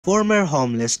Former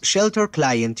homeless shelter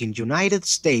client in United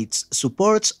States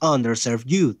supports underserved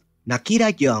youth.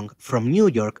 Nakira Young from New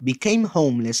York became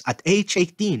homeless at age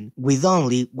 18 with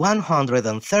only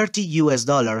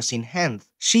 $130 in hand.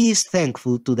 She is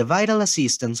thankful to the vital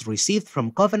assistance received from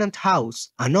Covenant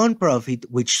House, a non-profit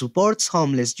which supports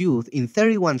homeless youth in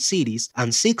 31 cities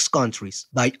and 6 countries.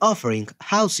 By offering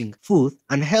housing, food,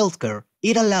 and healthcare,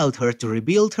 it allowed her to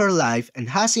rebuild her life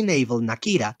and has enabled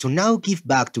Nakira to now give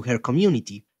back to her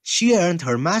community. She earned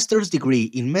her master's degree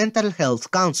in mental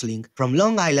health counseling from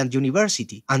Long Island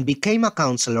University and became a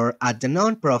counselor at the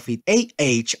non-profit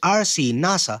AHRC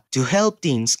NASA to help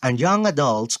teens and young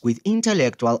adults with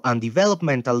intellectual and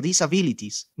developmental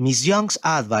disabilities. Ms. Young's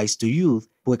advice to youth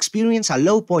who experience a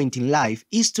low point in life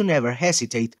is to never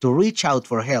hesitate to reach out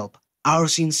for help. Our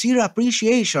sincere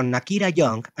appreciation, Nakira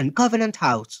Young and Covenant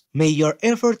House. May your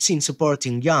efforts in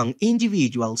supporting young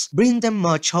individuals bring them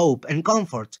much hope and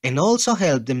comfort, and also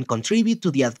help them contribute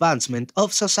to the advancement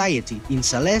of society in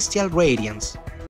celestial radiance.